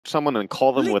someone and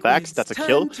call them with Axe, that's a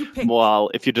kill. While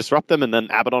if you disrupt them and then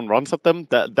Abaddon runs at them,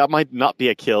 that might not be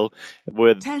a kill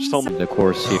with so much. The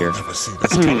course here.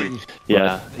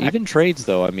 Yeah. Even trades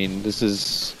though, I mean, this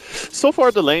is... So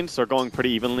far the lanes are going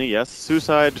pretty evenly, yes.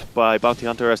 Suicide by Bounty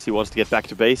Hunter as he wants to get back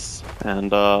to base.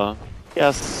 And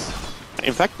yes,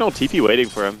 in fact no TP waiting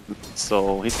for him.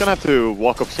 So he's gonna have to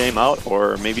walk of shame out,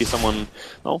 or maybe someone...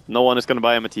 No one is gonna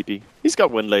buy him a TP. He's got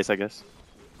Windlace, I guess.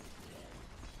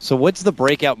 So what's the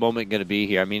breakout moment going to be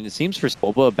here? I mean, it seems for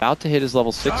Boba about to hit his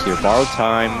level 6 here. Borrowed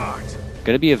time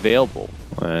going to be available.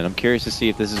 And I'm curious to see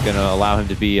if this is going to allow him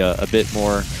to be a bit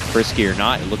more frisky or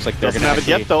not. It looks like they're going to have it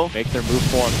yet, though. Make their move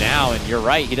for him now. And you're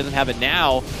right, he doesn't have it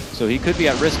now. So he could be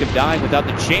at risk of dying without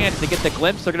the chance to get the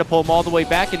glimpse. They're going to pull him all the way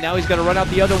back, and now he's going to run out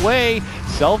the other way.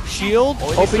 Self-shield,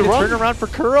 hoping to turn around for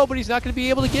Kuro, but he's not going to be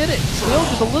able to get it. Still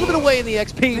just a little bit away in the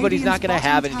XP, but he's not going to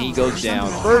have it, and he goes down.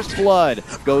 First blood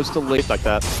goes to Lick. Like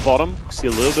that. Bottom, see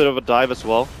a little bit of a dive as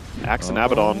well. Axe and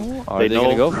Abaddon. Are they going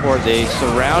to go for it? They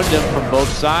surround him from both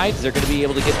sides. They're going to be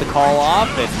able to get the call off,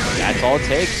 and that's all it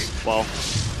takes. Well,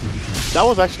 that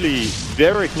was actually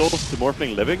very close to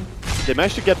Morphling living. They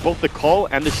managed to get both the call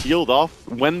and the shield off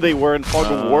when they were in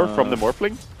fog of war from the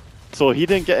Morphling. So he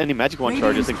didn't get any magic wand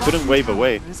charges and couldn't wave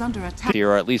away.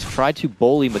 Here, or at least try to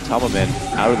bully Matamaman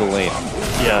out of the lane.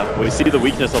 Yeah, we see the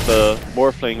weakness of the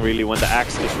Morphling really when the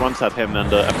Axe just runs at him and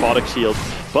the Aphotic shield.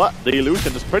 But the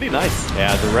illusion is pretty nice.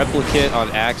 Yeah, the replicate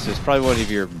on Axe is probably one of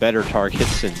your better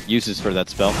targets and uses for that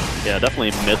spell. Yeah,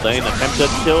 definitely mid lane. Attempted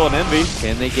kill on Envy.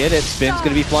 Can they get it? Spin's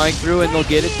going to be flying through and they'll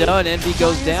get it done. Envy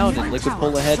goes down and Liquid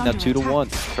pull ahead now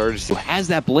 2-1. Who has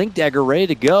that Blink Dagger ready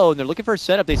to go, and they're looking for a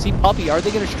setup. They see Puppey. Are they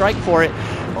going to strike for it?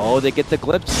 Oh, they get the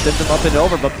glimpse, send them up and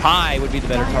over, but Pi would be the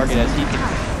better target as he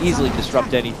can easily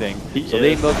disrupt anything. So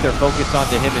they move their focus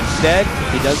onto him instead.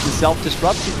 He does the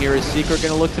self-disruption here. Is Secret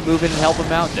going to look to move in and help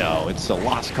him out? No, it's a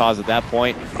lost cause at that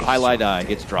point. Highlight Eye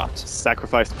gets dropped.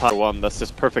 Sacrificed Pi 1, that's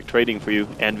just perfect trading for you.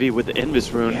 Envy with the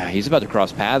Invis rune. Yeah, he's about to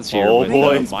cross paths here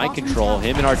with mind control.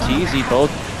 Him and Arteezy both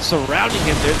surrounding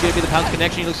him. There's going to be the pounce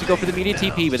connection. He looks to go for the immediate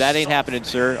TP, but that ain't happening,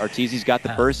 sir. Arteezy's got the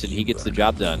burst and he gets the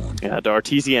job done. Yeah, the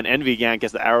Arteezy and Envy gang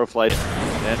gets the arrow flight.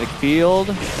 Magnetic field.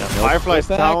 Yeah, Firefly's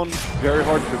down. Very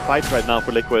hard to fight right now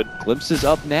for Liquid. Glimpses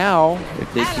up now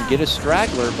if they can get a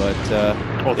straggler,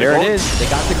 but there it is. They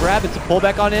got the grab. It's a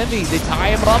pullback on Envy. They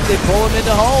tie him up. They pull him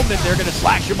into home, and they're going to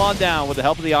slash him on down with the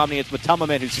help of the Omni. It's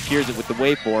Matamaman who secures it with the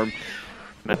waveform.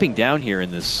 Mapping down here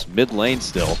in this mid lane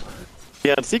still.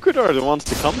 Yeah, and Secret are the ones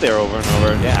to come there over and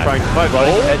over. Yeah, trying to fight.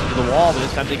 Running head to the wall, but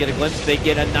this time they get a glimpse. They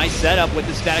get a nice setup with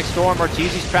the Static Storm.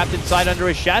 Arteezy's trapped inside under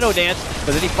a Shadow Dance,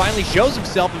 but then he finally shows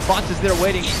himself, and Fox is there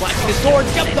waiting, slashing his sword,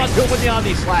 jumps onto him with the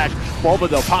Omni Slash. Bulba,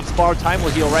 though, pops borrowed time, will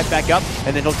heal right back up,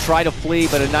 and then he'll try to flee,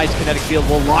 but a nice kinetic field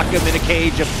will lock him in a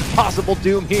cage of possible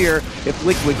doom here if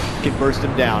Liquid can burst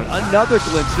him down. Another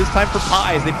glimpse, this time for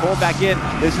Pi as they pull him back in.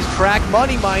 This is track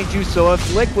money, mind you, so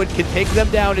if Liquid can take them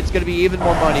down, it's going to be even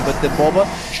more money, but then Bulba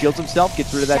shields himself,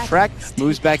 gets rid of that track,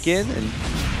 moves back in, and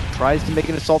tries to make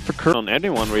an assault for Kuro. On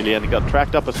anyone, really, and he got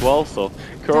tracked up as well, so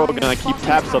Kuro gonna keep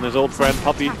tabs on his old friend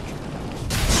Puppey.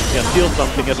 Yeah, steal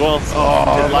something as well.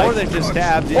 Oh, more than just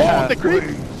tabbed. Yeah. Oh, the creep!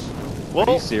 Well,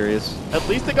 pretty serious. At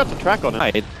least they got the track on him.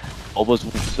 Right.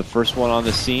 Almost the first one on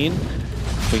the scene,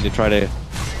 hoping to try to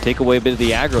take away a bit of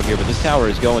the aggro here, but this tower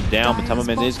is going down.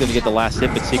 Matamaman is going to get the last hit,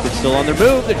 but Secret's still on their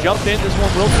move. The jump in, this one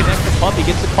will connect to Puppey,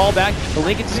 gets the call back. The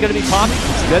linkage is going to be popped.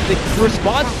 Then the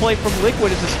response play from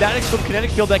Liquid is the static swim kinetic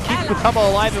field that keeps Matama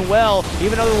alive and well.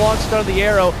 Even another long start of the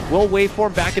arrow. Will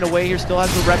waveform backing away here, still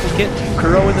has the replicant.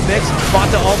 Kuro in the mix.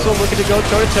 Bata also looking to go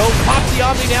toe-to-toe. Pops the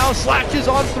Omni now, slashes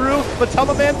on through.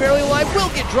 Matamaman barely alive, will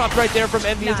get dropped right there from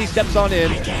Envy as he steps on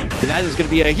in. And that is going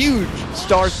to be a huge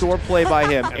star sword play by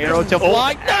him. Arrow to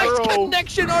fly. Nice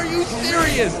connection, are you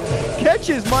serious?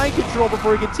 Catches mind control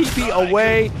before he can TP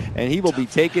away, and he will be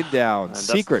taken down.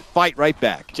 Secret fight right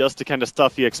back. Just the kind of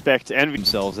stuff you expect. Envy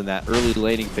themselves in that early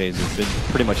laning phase has been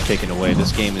pretty much taken away.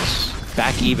 This game is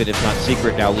back even, if not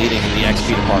Secret now leading in the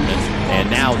XP department,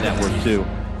 and now Network 2.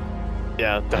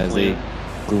 Yeah, definitely. As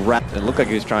they grab, it looked like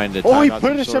he was trying to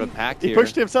he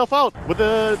pushed himself out with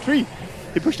the tree.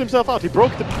 He pushed himself out. He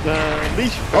broke the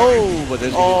leash. Oh, but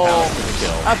there's a good power for the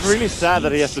kill. That's really sad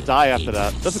that he has to die after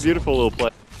that. That's a beautiful little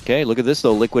play. Okay, look at this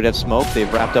though. Liquid have smoke.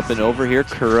 They've wrapped up and over here.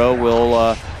 Kuro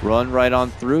will run right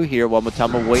on through here while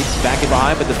Matama waits back and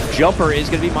behind, but the jumper is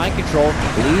going to be mind control.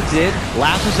 Leads in,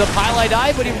 lassos up highlight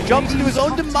eye, but he jumps into his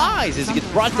own demise as he gets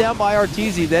brought down by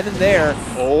Arteezy then and there.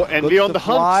 Oh, Envy on the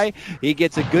hunt. He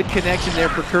gets a good connection there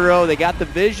for Kuro. They got the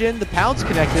vision. The pound's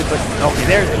connected, but okay,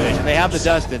 there's the vision. They have the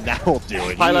dust, and that will do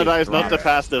it. Highlight eye is not the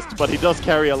fastest, but he does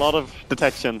carry a lot of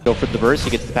detection. Go for the burst.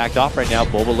 He gets packed off right now.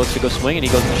 Bulba looks to go swing, and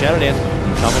he goes to the Shadow Dance.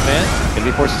 Man, gonna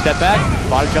be forced to step back.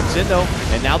 Bottom jumps in though,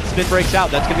 and now the spin breaks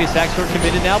out. That's gonna be a sack sword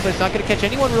committed now, but it's not gonna catch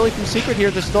anyone really from Secret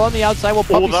here. They're still on the outside while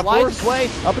Puppey slides his way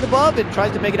up and above and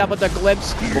tries to make it out, but the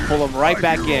glimpse will pull him right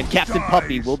back in. Captain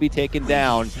Puppey will be taken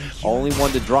down. Only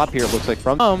one to drop here, looks like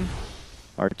from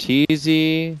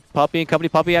Arteezy, Puppey and company.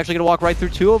 Puppey actually going to walk right through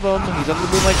two of them. He's under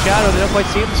the moonlight shadow. They don't quite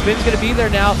see him. The spin's going to be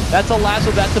there now. That's a lasso.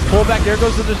 That's the pullback. There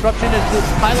goes the disruption as the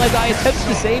highlight eye attempts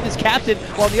to save his captain.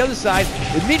 While on the other side,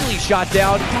 immediately shot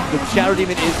down. The Shadow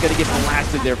Demon is going to get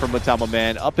blasted there from Matama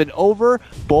Man. Up and over.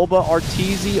 Bulba,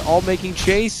 Arteezy all making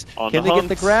chase. Can they get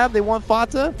the grab? They want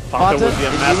Fata. Fata would be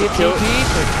a massive kill.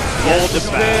 Hold the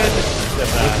spin.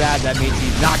 With that means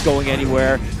he's not going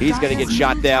anywhere. He's going to get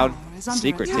shot down.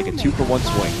 Secret take a 2-for-1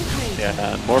 swing.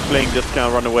 Yeah, Morphling just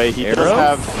can't run away. He Arrow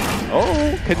does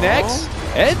have... connects.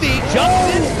 Envy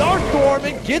jumps in Starstorm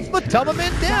and gets Matama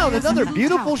Man down. Another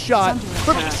beautiful shot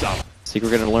from Ivanov.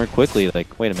 Secret gonna learn quickly,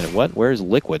 like, wait a minute, what? Where's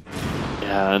Liquid?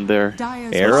 Yeah, and there.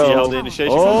 Arrow. The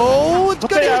initiation it's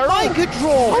gonna hit mind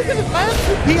control.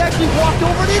 He actually walked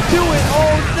over and into it.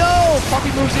 Oh no!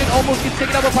 Puppey moves in, almost gets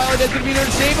taken out by Pilot. That's gonna be there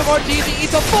to save him. Arteezy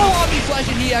eats a full Omni Slash,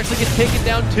 and he actually gets taken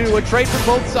down too. A trade from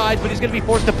both sides, but he's gonna be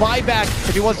forced to buy back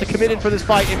if he wants to commit in for this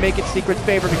fight and make it Secret's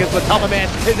favor because Matama Man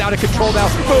is out of control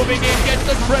now. Moving in, gets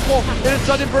the triple, and a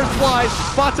sudden burst flies.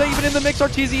 Fata even in the mix.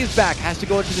 Arteezy is back. Has to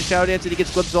go into the Shadow Dance, and he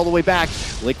gets glimpses all the way back.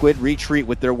 Liquid retreat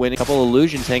with their win. A couple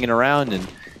illusions hanging around, and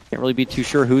can't really be too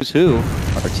sure who's who.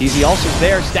 Arteezy also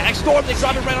there. Static Storm, they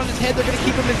drop it right on his head. They're going to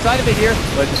keep him inside of it here.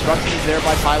 But Destruction is there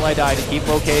by Pilot Eye to keep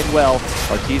him okay and well.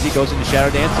 Arteezy goes into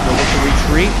Shadow Dance and will look to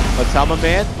retreat. Matama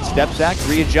Man steps back,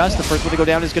 readjusts. The first one to go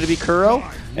down is going to be Kuro.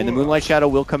 And the Moonlight Shadow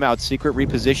will come out. Secret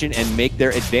reposition and make their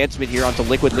advancement here onto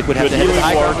Liquid. Liquid have to head to the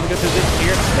high ground with a good position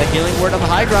here. That healing word on the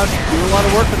high ground. Doing a lot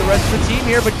of work for the rest of the team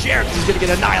here, but Jarek is going to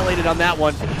get annihilated on that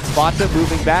one. Fata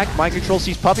moving back. Mind Control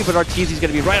sees Puppey, but Arteezy is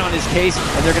going to be right on his case,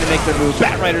 and they're going to make their move.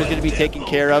 Batrider is going to be taken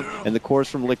care of, and the cores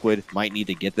from Liquid might need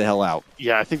to get the hell out.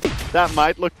 Yeah, I think that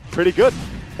might look pretty good.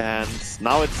 And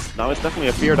now it's definitely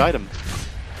a feared item.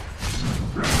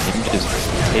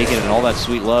 Just taking in all that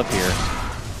sweet love here.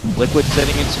 Liquid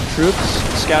sending in some troops.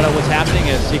 Scout out what's happening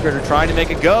as Secret are trying to make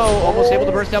it go. Almost able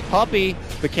to burst out Puppey,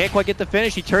 but can't quite get the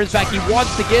finish. He turns back. He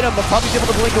wants to get him, but Puppey's able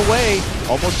to blink away.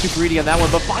 Almost too greedy on that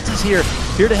one, but Fata's here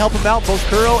to help him out. Both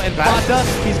Kuro and Fata.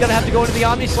 He's going to have to go into the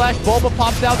Omni Slash. Bulba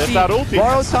pops out the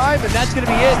borrow time, and that's going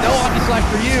to be it. No Omni Slash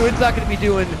for you. It's not going to be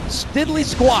doing diddly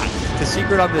squat to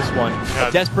Secret on this one.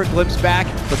 A desperate glimpse back,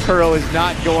 but Kuro is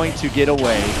not going to get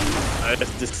away.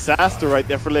 It's a disaster right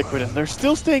there for Liquid, and they're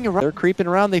still staying around. They're creeping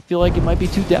around. They feel like it might be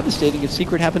too devastating if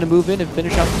Secret happen to move in and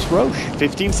finish out this Roche.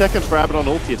 15 seconds for Abaddon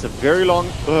ulti. It's a very low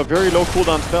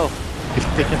cooldown spell.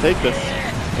 If they can take this.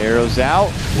 Arrows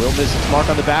out. Will miss its mark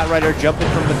on the Batrider. Jumping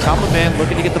from the top of man,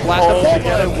 looking to get the blast up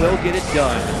together. Will get it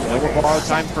done. No more borrow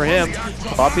time for him.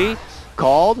 Puppey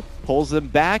called, pulls them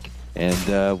back.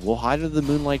 And we'll hide under the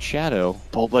Moonlight Shadow.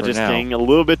 Bulba just being a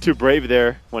little bit too brave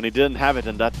there when he didn't have it,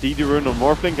 and that DD rune on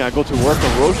Morphling gonna go to work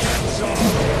on Roche.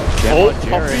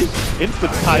 Puppey,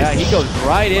 instant ties. Yeah, he goes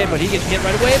right in, but he gets hit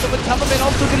right away. But Matama Man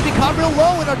also going to be caught real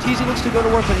low, and Arteezy looks to go to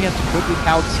work, but he has to quickly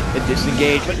pounce and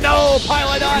disengage. But no,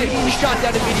 Pilot Eye shot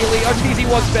down immediately. Arteezy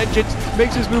wants vengeance,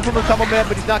 makes his move from Matama Man,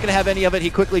 but he's not going to have any of it. He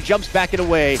quickly jumps back and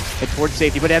away and towards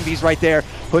safety. But Envy's right there,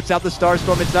 puts out the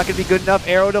Starstorm. It's not going to be good enough.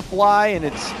 Arrow to fly, and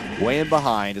it's way in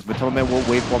behind as Matama Man will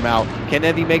waveform out. Can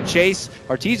Envy make chase?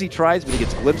 Arteezy tries, but he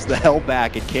gets glimpsed the hell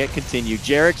back and can't continue.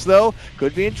 Jarek's though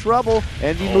could be in trouble.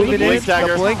 Envy moving in,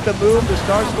 the blink, the move, the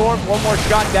Starstorm, one more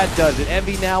shot, that does it.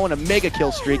 Envy now in a mega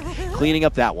kill streak, cleaning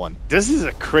up that one. This is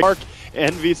a crazy arc.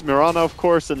 Envy's Mirana, of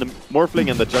course, and the Morphling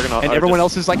and the Juggernaut. And everyone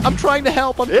else is like, I'm trying to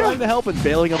help, trying to help, and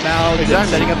bailing them out, and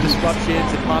setting up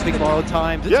disruptions, and popping borrow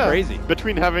times. It's crazy.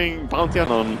 Between having bounty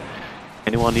on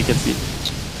anyone he can see.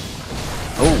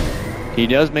 Oh, he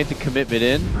does make the commitment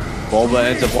in. Bulba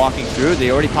ends up walking through.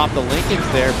 They already popped the linkage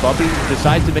there. Puppey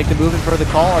decides to make the move in for the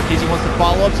call. Arteezy wants to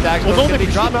follow up. Stack's going to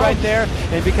be dropped right there.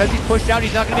 And because he's pushed out,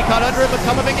 he's not going to be caught under it. But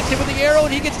Clement gets hit with the arrow,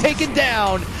 and he gets taken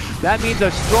down. That means a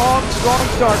strong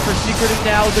start for Secret, and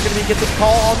now they're going to get the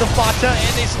call on the Fata,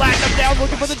 and they slash them down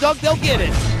looking for the dunk. They'll get it.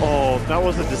 Oh, that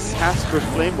was a disastrous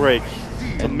flame break.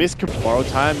 And borrow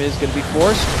time is going to be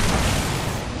forced.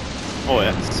 Oh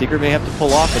yeah. Secret may have to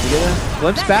pull off and get a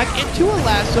glimpse back into a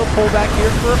lasso pullback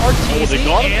here for Arteezy,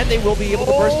 and they will be able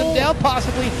to burst him down,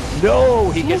 possibly.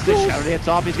 No, he gets the Shadow Dance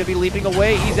off. He's going to be leaping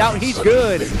away. He's out. He's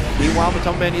good. Meanwhile,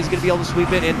 Matumman is going to be able to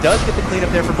sweep it and does get the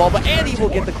cleanup there for Bulba, and he will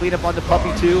get the cleanup on the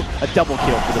Puppey too. A double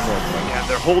kill for the North. Yeah,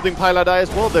 they're holding Pilot Eye as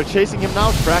well. They're chasing him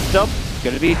now, cracked up.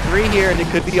 Going to be 3 here, and it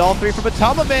could be all 3 for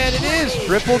Matumman. It is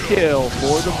triple kill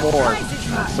for the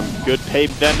North. Some good pain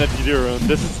then at Yurun.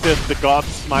 This is just the gods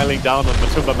smiling down on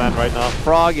Matumman right now.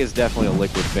 Frog is definitely a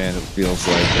Liquid fan, it feels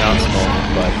like, at this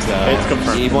moment, but it's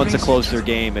confirmed. He wants to close their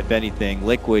game, if anything.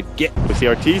 Liquid, get... We see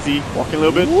Arteezy walking a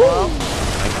little bit.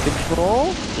 Control.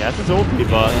 Yes, it's ulti,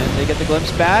 but... And they get the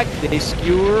glimpse back. They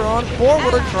skewer on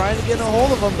forward, trying to get a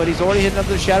hold of him, but he's already hitting up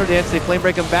the Shadow Dance. They flame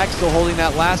break him back, still holding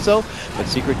that lasso. But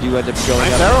Secret do end up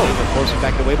going up and force him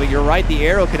back away. But you're right, the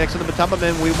arrow connects to the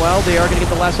Matumman. Well, they are going to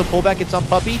get the lasso pullback. It's on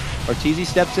Puppey. Arteezy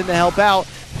steps in to help out.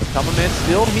 Matumman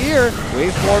still here,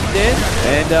 waveformed in,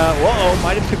 and whoa,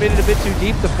 might have committed a bit too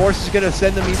deep. The force is going to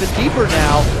send them even deeper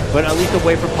now, but at least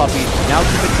away from Puppey. Now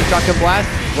commits the shotgun blast,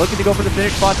 looking to go for the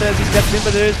finish spot as he steps in,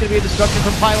 but there is going to be a destruction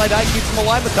from Pilot Eye, keeps him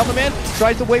alive. Matumman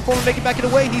tries to waveform and make it back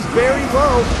away. He's very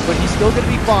low, but he's still going to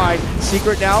be fine.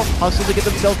 Secret now hustles to get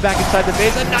themselves back inside the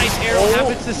base. A nice arrow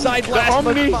happens to side blast,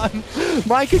 but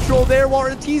mind control there while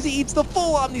Arteezy eats the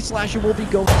full Omni Slasher will be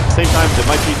going. At the same time, there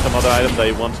might be some other item that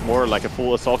he wants more, like a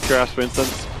full Assault Grasp, for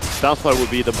instance. Downside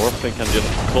would be the Morphling can just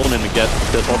clone him and get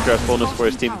the Assault Grasp bonus for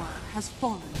his team.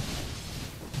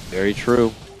 Very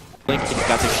true. Link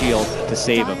got the shield to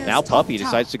save him. Now Puppey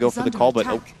decides to go for the call, but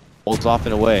holds off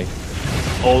and away.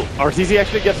 Oh, Arteezy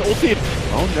actually gets ulted.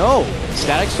 Oh no!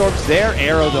 Static Storm's there.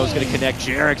 Arrow though is going to connect.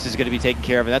 Jerix is going to be taken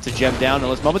care of, and that's a gem down.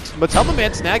 Unless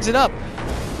Matumman snags it up,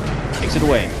 takes it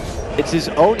away. It's his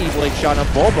own E-Blade shot on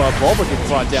Bulba. Bulba gets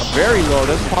brought down very low.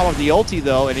 Doesn't pop off the ulti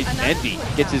though, and Envy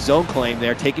gets his own claim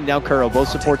there, taking down Kuro. Both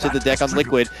supports of the deck on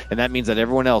Liquid, and that means that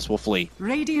everyone else will flee.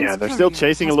 Yeah, they're still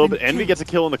chasing a little bit. Envy gets a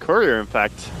kill on the Courier, in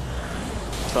fact.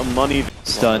 Some money.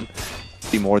 Stun.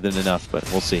 Be more than enough, but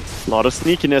we'll see. A lot of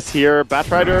sneakiness here.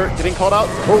 Batrider getting called out.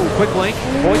 Oh, quick link.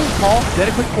 Voice call. Then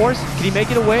a quick force. Can he make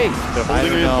it away? They're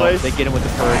holding it in place. They get him with the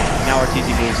purge. Now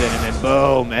Arteezy moves in, and then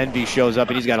boom, Envy shows up,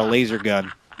 and he's got a laser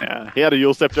gun. Yeah, he had a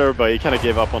Yule Scepter, but he kind of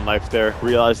gave up on life there,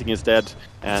 realizing he's dead.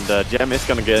 And Gem is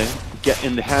going to get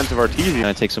in the hands of Arteezy.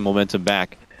 Going to take some momentum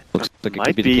back. Looks like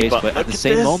it could be the case, but at the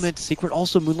same moment, Secret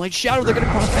also Moonlight Shadow. They're going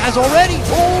to cross paths already.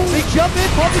 Oh, they jump in.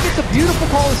 Puppey gets a beautiful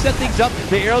call to set things up.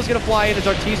 The arrow's going to fly in as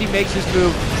Arteezy makes his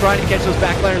move, trying to catch those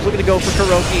backliners. Looking to go for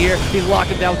Kuroki here. He's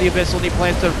locking down with the Abyssal, and he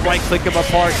plans to right-click him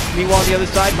apart. Meanwhile, on the other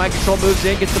side, Mind Control moves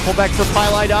in, gets the pullback from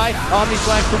Pilot Eye. Omni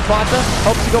Slash from Pata.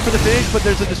 Hopes to go for the finish, but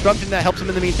there's a disruption that helps him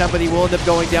in the meantime, but he will end up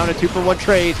going down a 2-for-1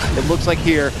 trade. It looks like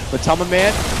here. But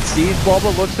Matumman sees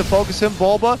Bulba, looks to focus him.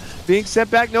 Bulba being sent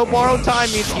back, no borrowed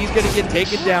time means he's going to get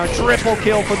taken down. Triple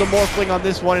kill for the Morphling on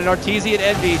this one, and Arteezy and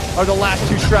Envy are the last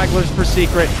 2 stragglers for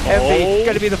Secret. Envy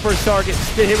going to be the first target.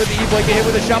 Get hit with the E-Blade, get hit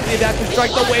with a shot with the adaptive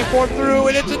strike, the waveform through,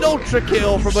 and it's an ultra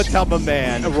kill from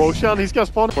Matumman. And Roshan, he's got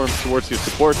spawn forms towards his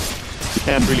support. He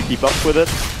can't really keep up with it,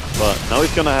 but now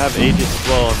he's going to have Aegis as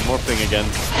well and Morphling again.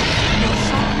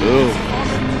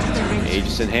 Boom.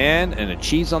 Aegis in hand, and a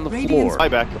cheese on the floor.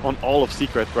 Buyback on all of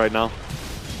Secret right now.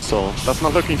 So that's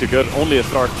not looking too good, only a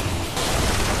start.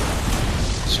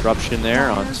 Disruption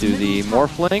there onto the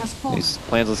Morphling. He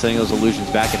plans on sending those illusions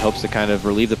back in hopes to kind of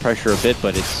relieve the pressure a bit,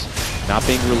 but it's not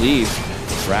being relieved.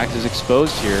 Rax is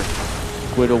exposed here.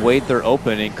 Would await their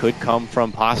opening, could come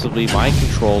from possibly Mind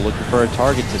Control, looking for a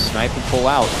target to snipe and pull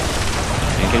out.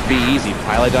 It could be easy.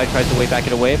 Pilot Eye tries to wait back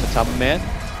and away, but Matumman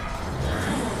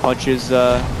punches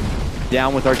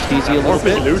down with Arteezy a little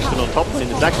bit. Illusion on top lane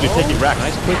is actually taking Rax.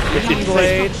 Nice quick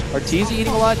E-Blade. Arteezy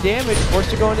eating a lot of damage, forced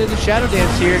to go into the Shadow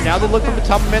Dance here. Now they look for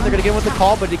Matumman. They're going to get with the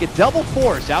call, but they get double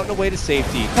force out and away to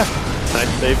safety. Nice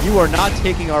save. You are not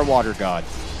taking our water god.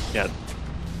 Yeah.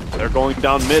 They're going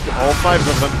down mid, all 5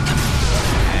 of them.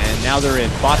 And now they're in.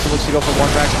 Botsa looks to go for one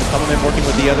Rax, and Clement working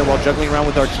with the other while juggling around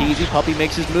with Arteezy. Puppey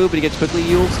makes his move, but he gets quickly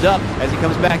ulted up. As he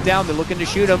comes back down, they're looking to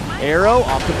shoot him. Arrow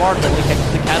off the mark, only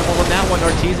catches the catapult on that one.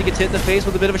 Arteezy gets hit in the face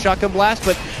with a bit of a shotgun blast,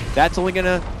 but that's only going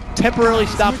to temporarily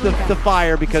stop the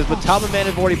fire because Matumman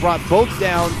have already brought both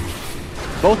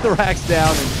the Rax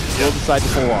down, and will decide to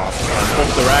pull off.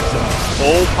 Both the Rax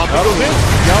and Puppey goes in.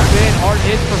 Jump in, hard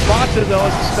hit for Botsa though,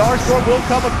 as the Starstorm will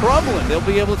come a-crumbling. They'll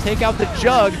be able to take out the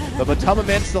Jug, but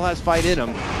Matumman still has fight in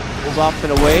him. Pulls off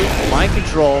and away, Mind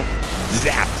Control,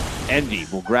 zapped. Envy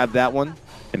will grab that one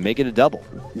and make it a double.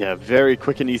 Yeah, very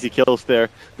quick and easy kills there.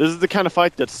 This is the kind of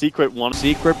fight that Secret wants.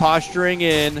 Secret posturing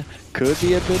in. Could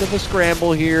be a bit of a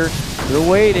scramble here. They're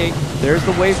waiting. There's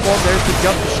the waveform. There's the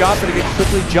jump shot, but it gets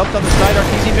quickly jumped on the side.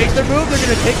 RTZ makes their move. They're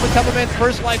going to take Clement's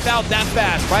first life out that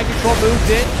fast. Mind control moves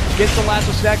in. Gets the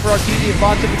lasso stack for RTZ, and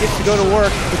Fonta begins to go to work,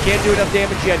 but can't do enough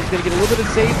damage yet. He's going to get a little bit of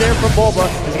save there from Bulba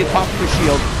as he gets popped from the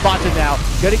shield. Fonta now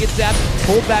going to get zapped,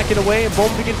 pulled back and away, and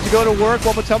Bulba begins to go to work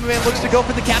while Matamaman looks to go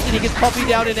for the captain. He gets Puppey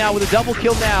down and out with a double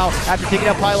kill now after taking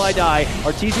out Pylai Die.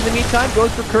 RTZ in the meantime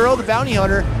goes for Kuro, the bounty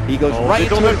hunter. He goes right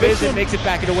into a viz and makes it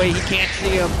back and away. He can't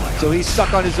see him, so he's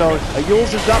stuck on his own.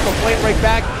 Yules is up, Offlane right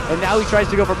back, and now he tries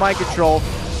to go for mind control.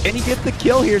 And he gets the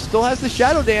kill here, still has the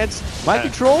Shadow Dance. Mind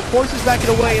control forces back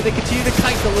and away, and they continue to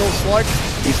kite the little slug.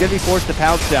 He's going to be forced to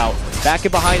pounce out. Back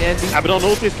in behind Envy. Abaddon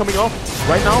ulti is coming off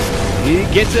right now. He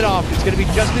gets it off. It's going to be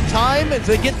just in time as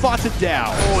they get Fonta down.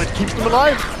 Oh, it keeps them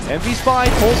alive. Envy's fine,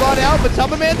 pulls on out, but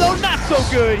Tubberman though, not so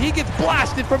good. He gets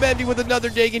blasted from Envy with another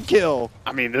Dagon kill.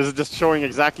 I mean, this is just showing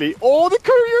exactly. Oh, the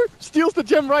courier steals the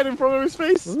gem right in front of his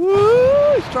face.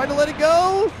 Ooh, he's trying to let it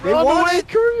go. They Run want away, it.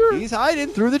 courier. He's hiding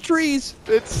through the trees.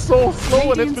 It's so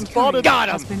slow and it's been spotted. Got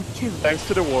him. Thanks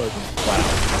to the ward.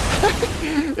 Wow.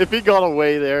 If he got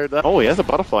away there, oh, he has a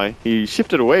butterfly. He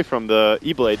shifted away from the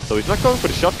E-blade, so he's not going for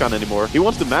the shotgun anymore. He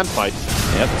wants the man fight.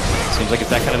 Yep. Seems like it's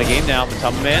that kind of a game now.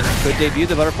 Matamaman could debut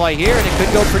the butterfly here, and it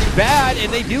could go pretty bad,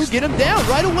 and they do get him down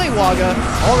right away. Waga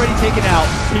already taken out.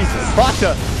 Jesus.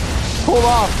 Fonta pulled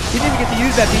off. He didn't even get to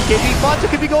use that BKB. Fonta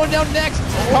could be going down next.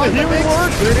 Oh, here it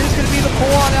works. There is going to be the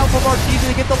pull-on out from Arteezy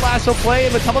to get the lasso play,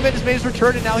 and Matamaman has made his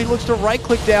return, and now he looks to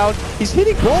right-click down. He's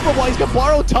hitting Bulba while he's got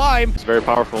borrowed time. It's very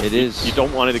powerful. It is. You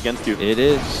don't want it against you. It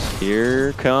is.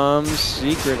 Here comes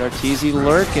Secret. Arteezy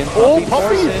lurking. Oh,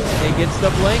 Puppey! He gets the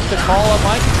blink to call on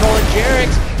mind control, and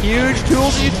Jarek's huge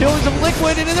tools and utilities of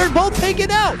Liquid, and they're both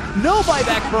taken out. No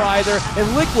buyback for either, and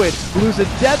Liquid lose a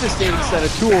devastating set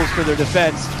of tools for their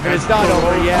defense, and it's not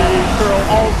over yet. Kuro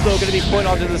also going to be put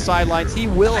onto the sidelines. He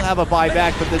will have a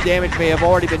buyback, but the damage may have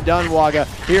already been done, Waga.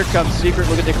 Here comes Secret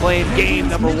looking to claim game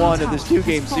number 1 of this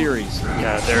 2-game series.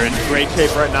 Yeah, they're in great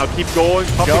shape right now. Keep going.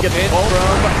 Puppey Jump gets in the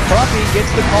from Puppey,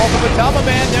 gets the call from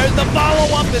Matamaman. There's the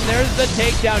follow-up, and there's the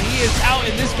takedown. He is out,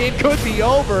 and this game could be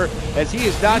over, as he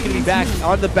is not going to be back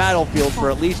on the battlefield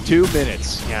for at least 2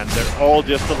 minutes. Yeah, and they're all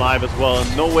just alive as well,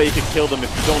 and no way you can kill them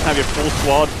if you don't have your full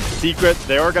squad. Secret,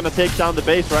 they are going to take down the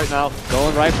base right now.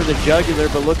 Going right for the jugular,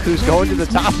 but look who's going to the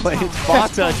top lane. It's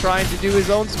Fonta trying to do his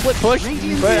own split push,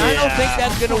 but I don't think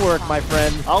that's going to work, my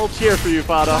friend. I'll cheer for you,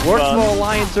 Fada. Worked for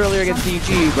Alliance earlier against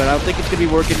DG, but I don't think it's going to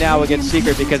be working now against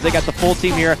Secret because they got the full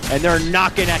team here, and they're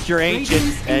knocking at your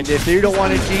Ancient, and if you don't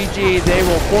want a GG, they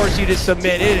will force you to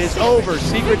submit. It is over.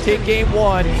 Secret take game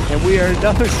 1, and we are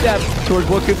another step towards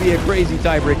what could be a crazy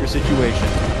tiebreaker situation.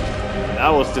 That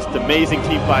was just amazing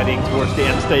team fighting towards the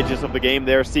end stages of the game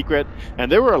there, Secret.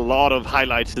 And there were a lot of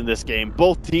highlights in this game.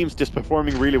 Both teams just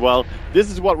performing really well. This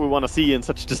is what we want to see in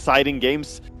such deciding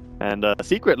games. And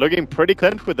Secret looking pretty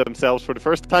clenched with themselves for the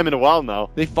first time in a while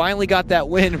now. They finally got that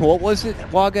win. What was it,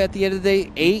 Waga, at the end of the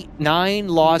day? 9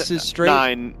 losses straight?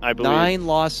 9, I believe. 9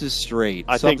 losses straight.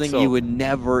 I Something think so. you would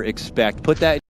never expect. Put that